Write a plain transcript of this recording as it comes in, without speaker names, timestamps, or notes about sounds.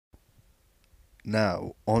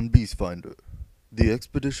Now, on Beastfinder, the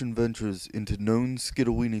expedition ventures into known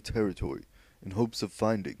Skittleweenie territory in hopes of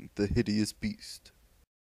finding the hideous beast.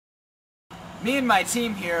 Me and my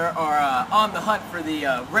team here are on the hunt for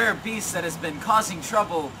the rare beast that has been causing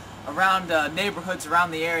trouble around neighborhoods around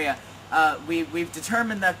the area. We've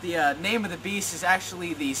determined that the name of the beast is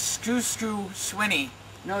actually the Skoo-Skoo-Shwinny.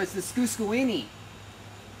 No, it's the Skoo-Skoo-Weenie.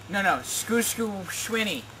 No,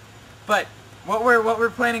 Skoo-Skoo-Shwinny. But what we're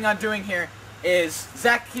planning on doing here is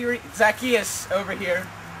Zacchaeus over here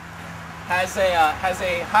has a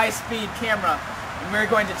high-speed camera, and we're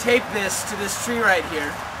going to tape this to this tree right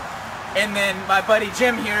here. And then my buddy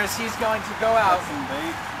Jim here he's going to go out.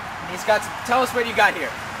 He's got to tell us what you got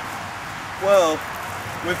here. Well,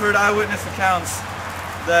 we've heard eyewitness accounts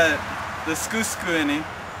that the Skoo-Skoo-Weenie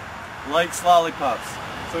likes lollipops.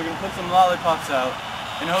 So we're going to put some lollipops out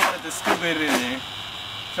and hope that the Skoo-Weenie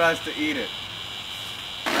tries to eat it.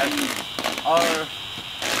 And our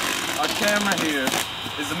camera here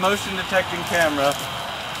is a motion detecting camera,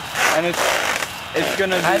 and it's going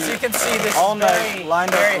to be, as you can see, this all is night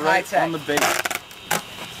lined up right high-tech on the bait.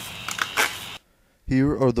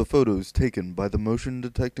 Here are the photos taken by the motion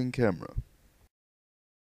detecting camera.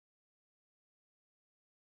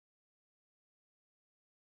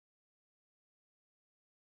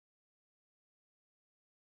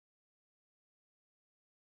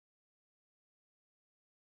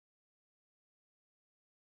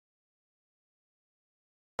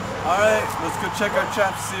 Alright, let's go check our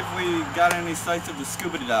traps, see if we got any sights of the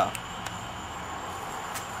Scooby-Doo.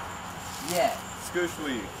 Yeah.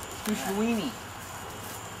 Skoo-Shwee. Skoo-Shwee.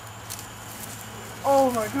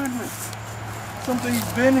 Oh my goodness!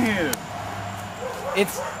 Something's been here!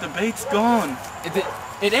 The bait's gone!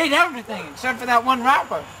 It ate everything except for that one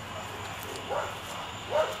wrapper.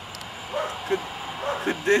 Could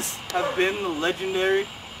this have been the legendary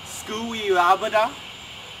Scooby-Doo?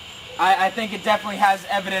 I think it definitely has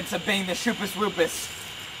evidence of being the Shoopus Woopus.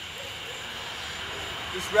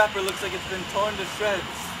 This wrapper looks like it's been torn to shreds.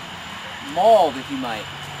 Mauled, if you might.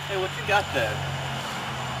 Hey, what you got there?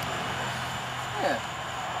 Yeah.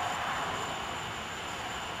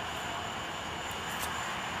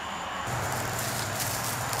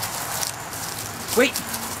 Wait.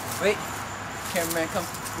 Cameraman, come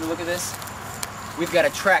look at this. We've got a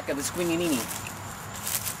track of the Squinny-Nini.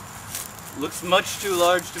 Looks much too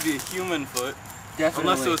large to be a human foot. Definitely.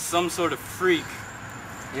 Unless it was some sort of freak.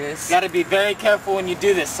 Yes. You gotta be very careful when you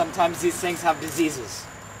do this. Sometimes these things have diseases.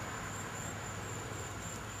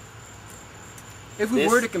 If we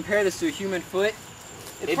were to compare this to a human foot,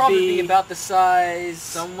 it'd It'd probably be be about the size...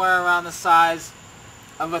 Somewhere around the size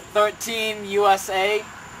of a 13 USA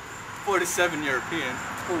 47 European.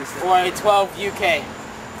 47. or a 12 UK.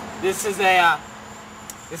 This is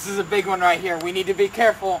a big one right here. We need to be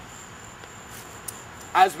careful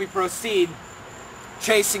as we proceed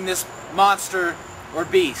chasing this monster or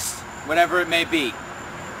beast, whatever it may be.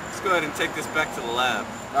 Let's go ahead and take this back to the lab.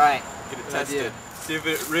 Alright. Get it Good tested. idea. See if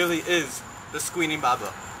it really is the Squeenie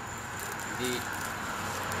Baba. Indeed.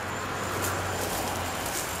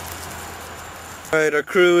 Alright, our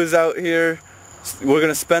crew is out here. We're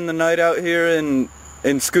gonna spend the night out here in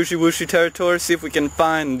Scooshy Wooshy territory, see if we can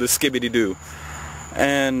find the Skibbity-Doo.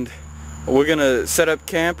 And we're gonna set up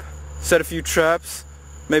camp, set a few traps,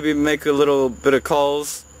 maybe make a little bit of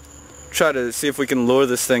calls, try to see if we can lure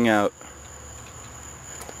this thing out.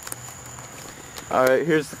 Alright,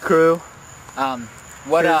 here's the crew.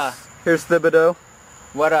 Here's Thibodeau.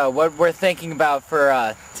 What we're thinking about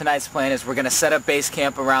for tonight's plan is we're gonna set up base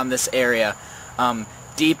camp around this area,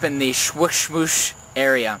 deep in the Swoosh Swoosh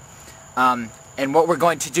area. And what we're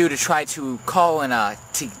going to do to try to call and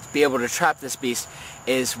to be able to trap this beast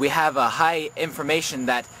is we have a high information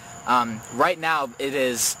that right now it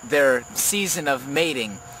is their season of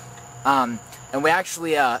mating. And we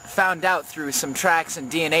actually found out through some tracks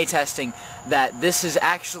and DNA testing that this is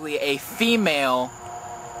actually a female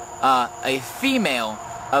of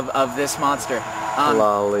this monster.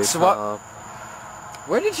 Lollipop. So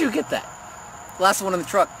where did you get that? Last one in the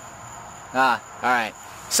truck. Alright.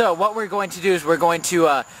 So what we're going to do is we're going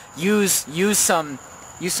to use some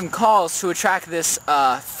calls to attract this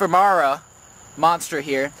Femara monster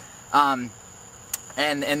here. And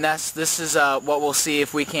this is what we'll see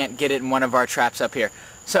if we can't get it in one of our traps up here.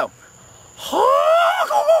 So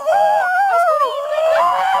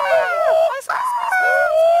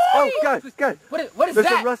Oh, guys! What is There's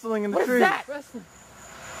that? a rustling in the What tree. is that?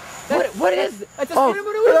 What is it? It's a Oh,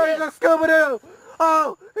 there's a Scooby-Doo!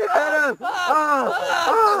 Oh, he hit him!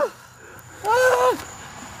 Oh!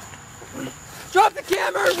 Drop the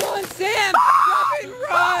camera and run, Sam! Drop it and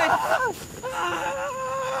run!